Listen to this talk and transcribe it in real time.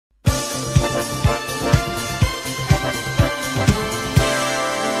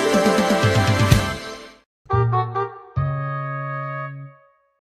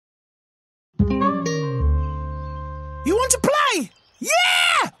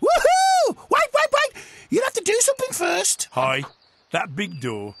first. Hi. That big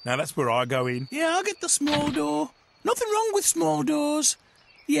door. Now that's where I go in. Yeah, I'll get the small door. Nothing wrong with small doors.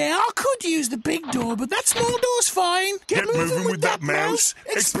 Yeah, I could use the big door, but that small door's fine. Get moving with that mouse.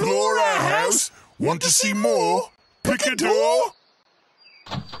 Explore our house. Want to see more? Pick a door.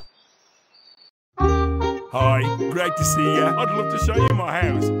 Hi, great to see you. I'd love to show you my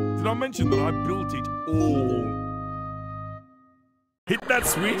house. Did I mention that I built it all? Hit that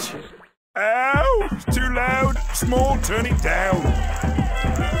switch. Ow! It's too loud. Small, turn it down.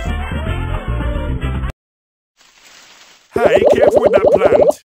 Hey, careful with that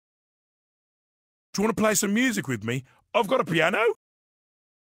plant. Do you want to play some music with me? I've got a piano.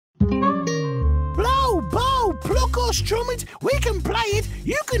 Blow, bow, pluck or strum it. We can play it.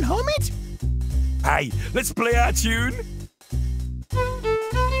 You can hum it. Hey, let's play our tune.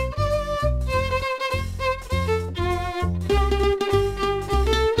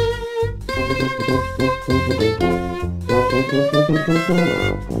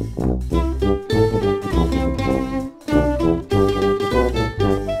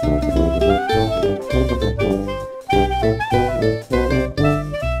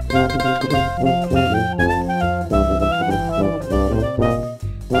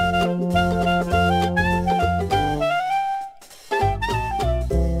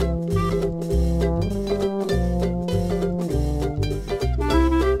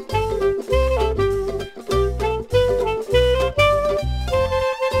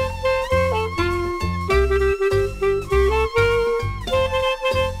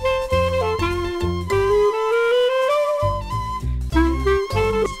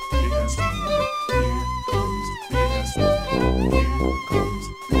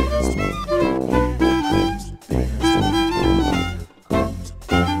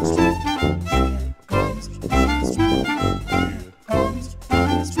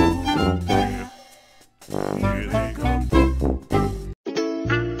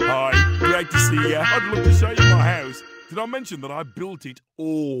 I'd love to show you my house. Did I mention that I built it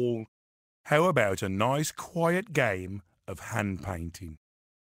all? How about a nice quiet game of hand painting?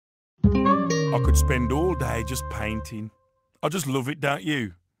 I could spend all day just painting. I just love it, don't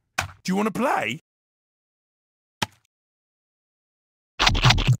you? Do you want to play?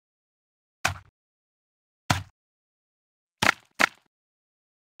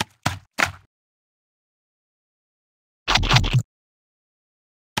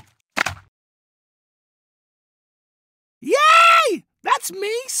 Yay! That's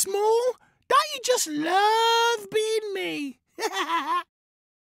me, Small. Don't you just love being me?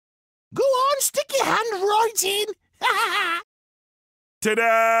 Go on, stick your hand right in.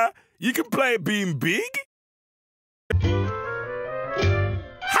 Ta-da! You can play at being big. Hand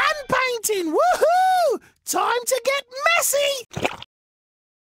painting, woohoo! Time to get messy.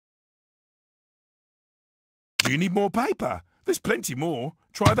 Do you need more paper? There's plenty more.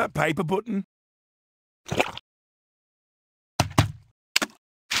 Try that paper button.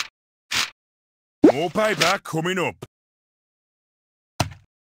 More paper coming up.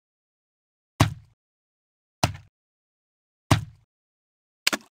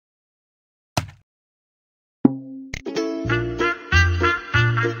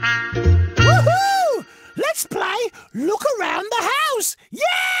 Woohoo! Let's play Look Around the House.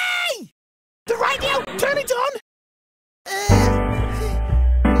 Yay! The radio, turn it on.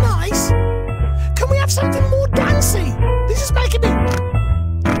 Nice. Can we have something more dancey? This is making me...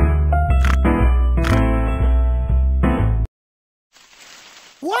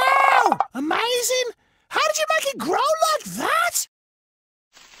 Wow! Amazing! How did you make it grow like that?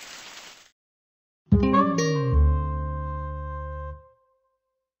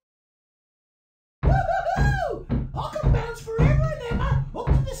 Woohoo! I can bounce forever and ever up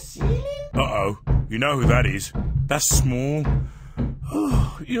to the ceiling. Uh-oh. You know who that is. That's Small.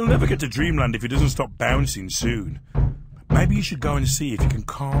 You'll never get to Dreamland if he doesn't stop bouncing soon. Maybe you should go and see if you can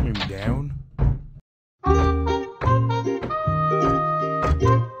calm him down.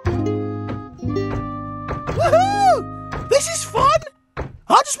 Woohoo! This is fun!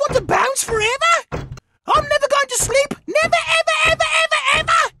 I just want to bounce forever! I'm never going to sleep! Never, ever, ever, ever,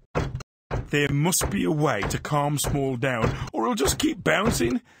 ever! There must be a way to calm Small down, or he'll just keep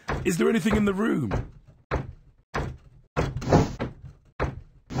bouncing. Is there anything in the room?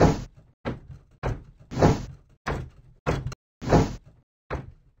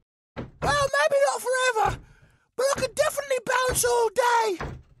 Well, maybe not forever, but I could definitely bounce all day.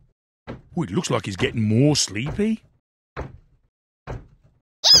 Oh, it looks like he's getting more sleepy.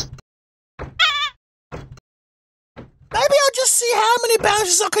 Maybe I'll just see how many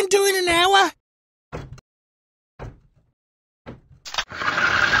bounces I can do in an hour.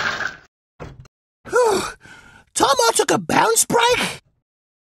 Time I took a bounce break.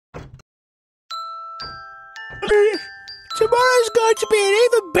 Tomorrow's going to be an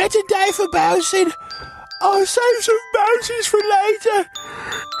even better day for bouncing. I'll save some bounces for later.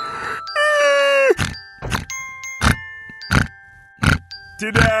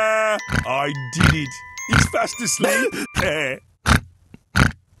 Ta-da! I did it. He's fast asleep.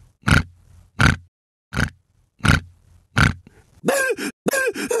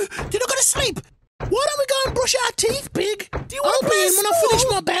 You're not going to sleep. Why don't we go and brush our teeth, Pig? I'll be in when I finish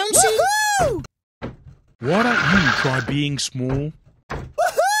my bouncing. Woohoo! Why don't you try being small?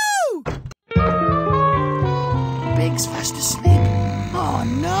 Woohoo! Pig's fast asleep. Oh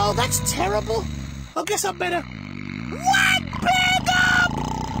no, that's terrible. I guess I better wake Pig up!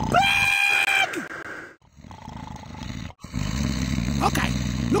 Pig! Okay,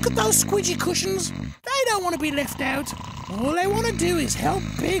 look at those squidgy cushions. They don't want to be left out. All they want to do is help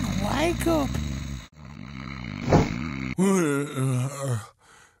Pig wake up.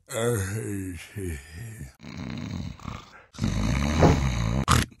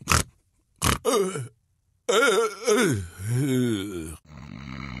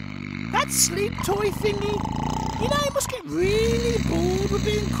 That sleep toy thingy, you know, he must get really bored with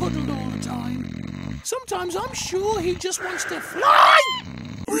being cuddled all the time. Sometimes I'm sure he just wants to fly!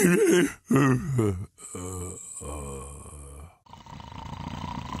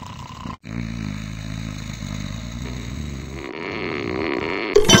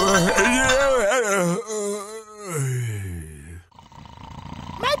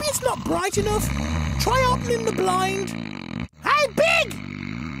 Maybe it's not bright enough. Try opening the blind. Hey, Big!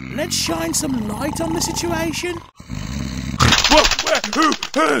 Let's shine some light on the situation.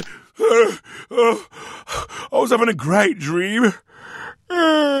 I was having a great dream.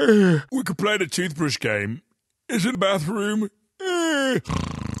 We could play the toothbrush game. Is it the bathroom? Why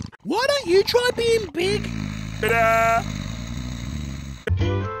don't you try being big? Ta-da!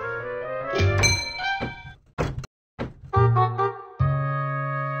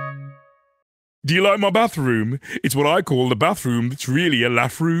 Do you like my bathroom? It's what I call the bathroom that's really a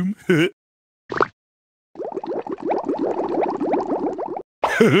laugh room. I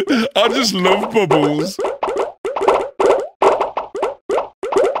just love bubbles.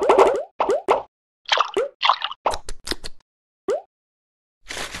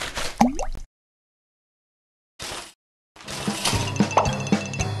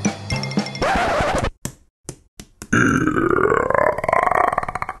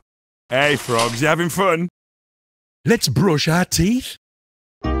 Hey, frogs, you having fun? Let's brush our teeth.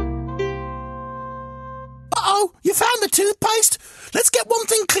 Uh-oh, you found the toothpaste? Let's get one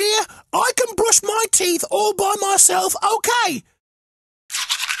thing clear. I can brush my teeth all by myself, okay?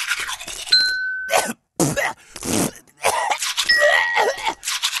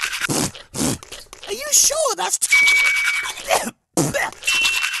 Are you sure that's...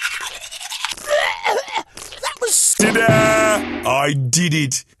 That was... Ta-da! I did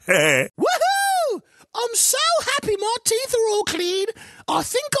it. Woohoo! I'm so happy my teeth are all clean. I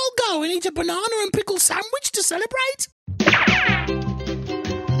think I'll go and eat a banana and pickle sandwich to celebrate.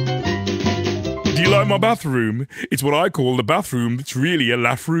 Do you like my bathroom? It's what I call the bathroom that's really a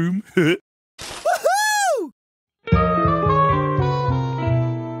laugh room. Woohoo!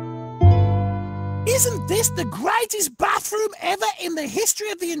 Isn't this the greatest bathroom ever in the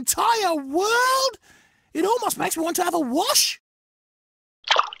history of the entire world? It almost makes me want to have a wash.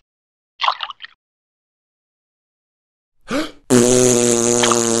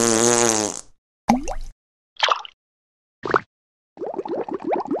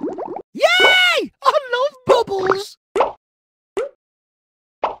 Yay! I love bubbles!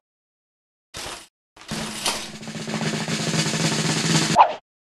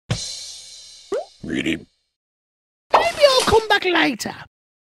 Really? Maybe I'll come back later.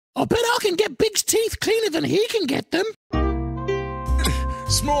 I bet I can get Big's teeth cleaner than he can get them.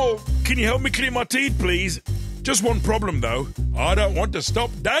 Small, can you help me clean my teeth, please? Just one problem, though. I don't want to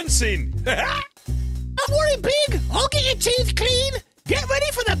stop dancing. Don't worry, Big. I'll get your teeth clean. Get ready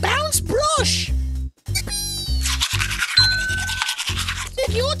for the bounce brush.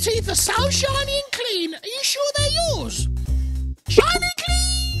 Big, your teeth are so shiny and clean. Are you sure they're yours? Shiny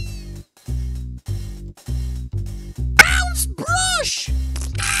clean. Bounce brush.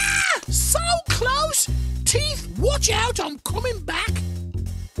 Ah, so close. Teeth, watch out. I'm coming back.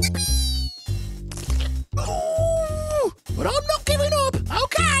 Ooh, but I'm not giving up,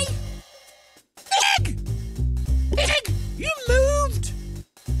 okay? Big! Big! You moved!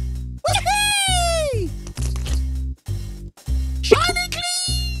 Whee! Shiny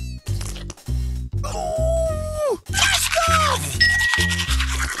clean! Ooh! Blast off!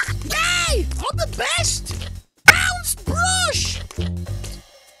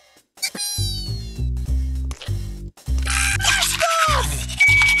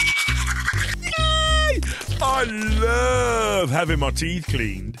 having my teeth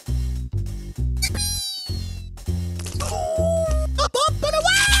cleaned. Up, up, and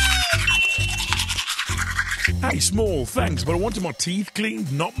away! Hey, Small, thanks, but I wanted my teeth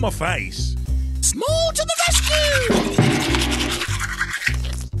cleaned, not my face. Small to the rescue!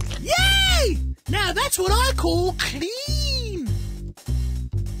 Yay! Now that's what I call clean.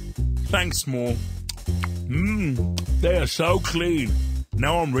 Thanks, Small. They are so clean.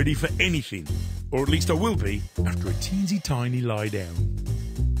 Now I'm ready for anything. Or at least I will be after a teensy tiny lie down.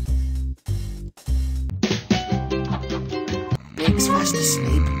 Big's fast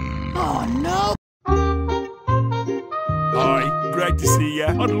asleep. Oh no! Hi, great to see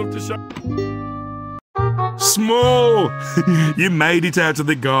ya. I'd love to show... Small! You made it out of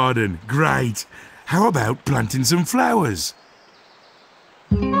the garden. Great. How about planting some flowers?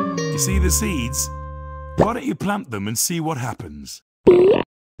 You see the seeds? Why don't you plant them and see what happens?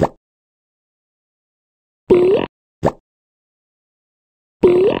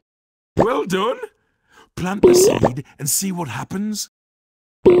 Well done. Plant the seed and see what happens.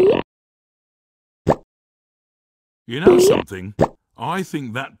 You know something? I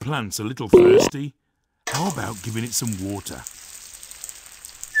think that plant's a little thirsty. How about giving it some water?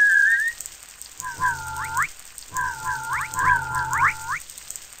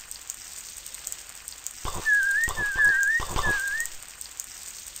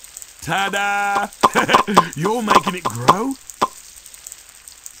 Ta-da! You're making it grow?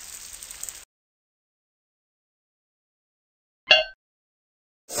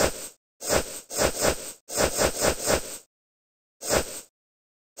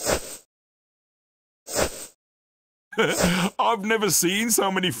 I've never seen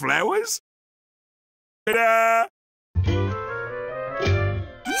so many flowers. Ta-da!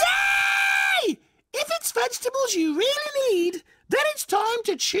 Yay! If it's vegetables you really need, then it's time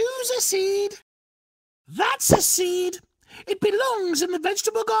to choose a seed. That's a seed. It belongs in the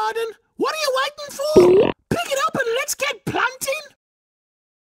vegetable garden. What are you waiting for? Pick it up and let's get planting.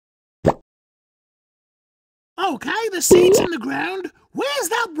 Okay, the seed's in the ground. Where's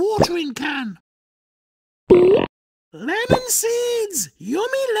that watering can? Lemon seeds!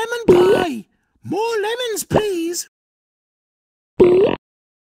 Yummy lemon pie! More lemons, please!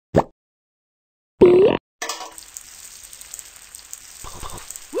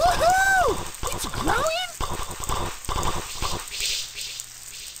 Woohoo! It's growing!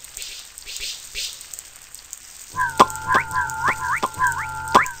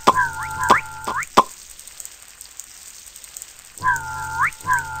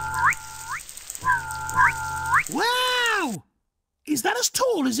 Wow! Is that as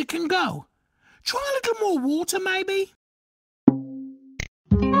tall as it can go? Try a little more water, maybe?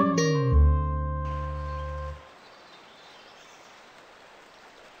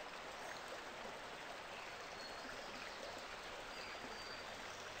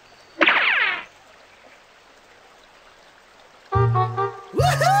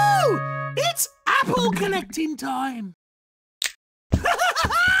 Woohoo! It's apple collecting time!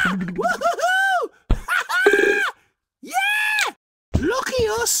 Woohoo! Yeah! Lucky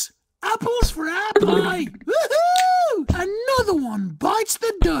us! Apples for our pie! Woohoo! Another one bites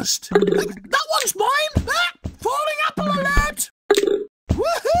the dust. That one's mine! Ah, falling apple alert!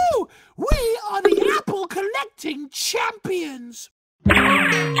 Woohoo! We are the apple collecting champions!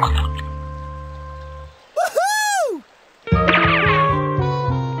 Woohoo!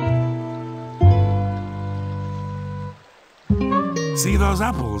 See those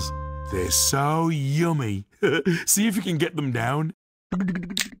apples? They're so yummy. See if you can get them down.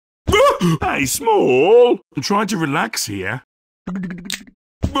 Hey, Small! I'm trying to relax here.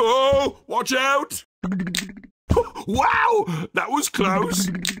 Oh, watch out! Wow, that was close.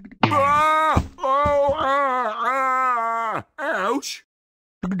 Ouch!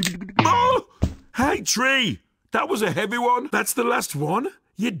 Oh, hey, tree! That was a heavy one. That's the last one.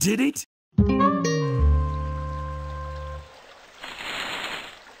 You did it.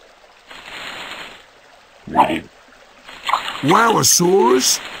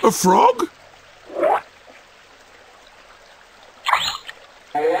 Wowosaurus? A frog?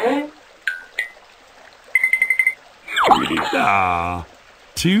 Ah,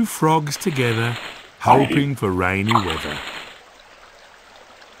 two frogs together, hoping for rainy weather.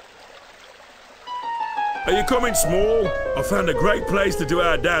 Are you coming, Small? I found a great place to do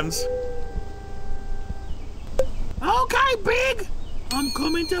our dance. Okay, Big. I'm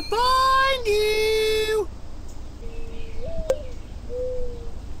coming to find you.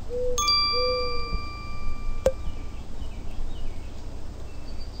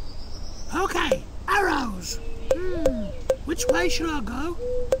 Okay, arrows. Which way should I go?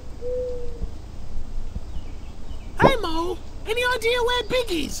 Hey, Mole, any idea where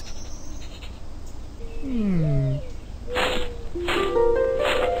Big is?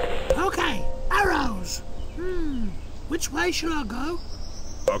 Okay, arrows. Which way should I go?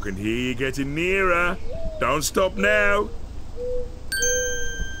 I can hear you getting nearer. Don't stop now.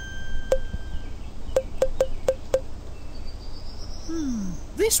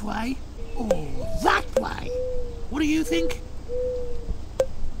 This way or that way? What do you think?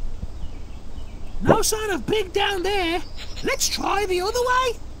 No sign of Big down there. Let's try the other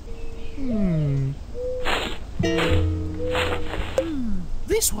way.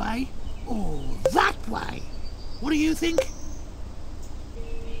 This way or that way? What do you think?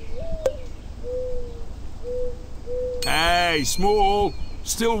 Hey, Small.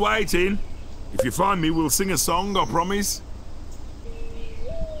 Still waiting. If you find me, we'll sing a song, I promise.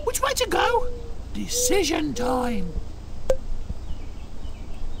 Which way to go? Decision time.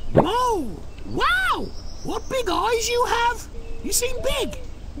 Whoa! Wow! What big eyes you have! You seem big.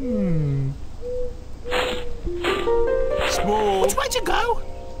 Small. Which way to go?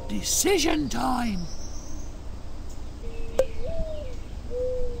 Decision time.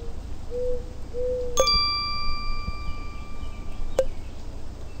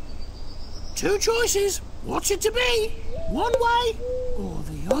 Two choices. What's it to be? One way or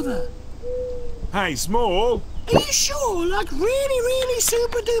the other? Hey, Small. Are you sure? Like really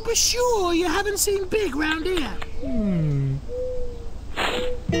super duper sure you haven't seen Big round here?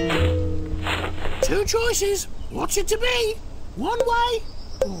 Two choices. What's it to be? One way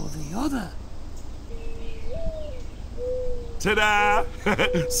or the other? Ta-da!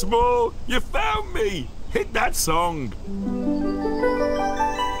 Small, you found me! Hit that song!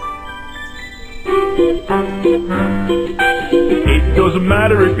 It doesn't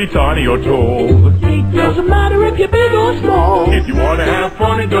matter if you're tiny or tall. It doesn't matter if you're big or small. If you want to have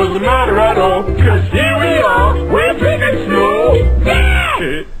fun, it doesn't matter at all. 'Cause here we are, we're Big and Small.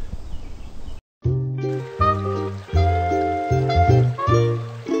 Yeah!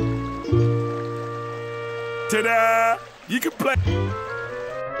 Ta-da! You can play...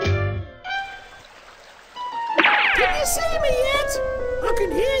 Can you see me yet? I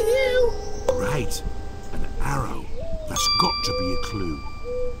can hear you. Great. An arrow. That's got to be a clue.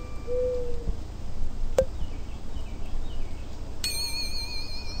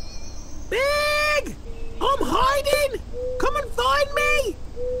 Big! I'm hiding! Come and find me!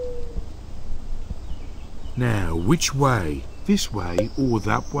 Now, which way? This way or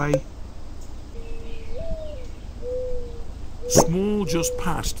that way? Small just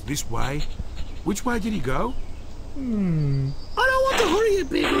passed this way. Which way did he go? I don't want to hurry you,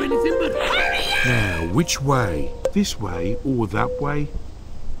 Big, or anything, but hurry up! Now, which way? This way or that way?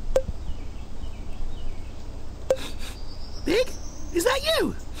 Big? Is that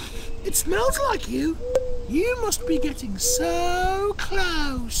you? It smells like you. You must be getting so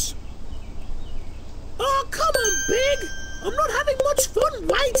close. Oh, come on, Big. I'm not having much fun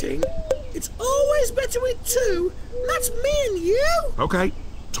waiting. It's always better with two. And that's me and you. Okay,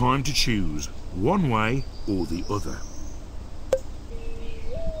 time to choose. One way or the other.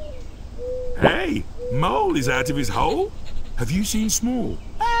 Hey, Mole is out of his hole. Have you seen Small?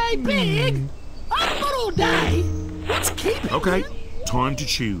 Hey, Big. I'm not all day. What's keeping Okay, you? time to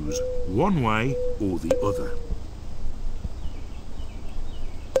choose. One way or the other.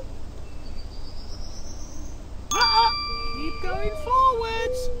 Keep going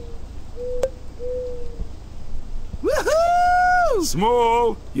forwards. Woohoo!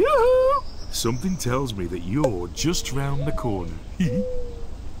 Small! Yoo-hoo! Something tells me that you're just round the corner.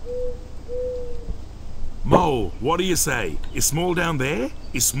 Mole, what do you say? Is Small down there?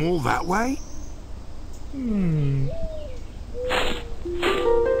 Is Small that way?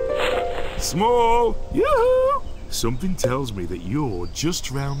 Small! Yoo-hoo! Something tells me that you're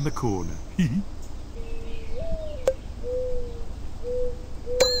just round the corner.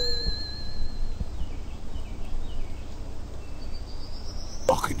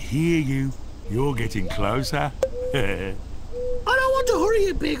 I can hear you. You're getting closer. I don't want to hurry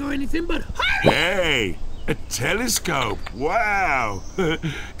you, Big, or anything, but hurry! Hey! A telescope! Wow!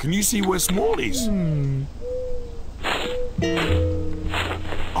 Can you see where Small is? I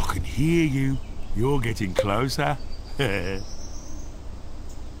can hear you. You're getting closer. Found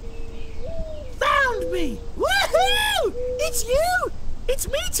me! Woohoo! It's you! It's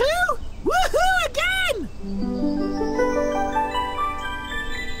me too! Woohoo again!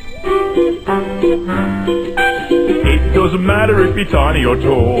 It doesn't matter if you're tiny or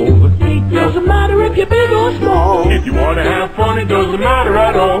tall. It doesn't matter if you're big or small. If you want to have fun, it doesn't matter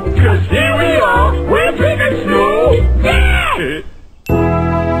at all. 'Cause here we are, we're Big and Small. Yeah!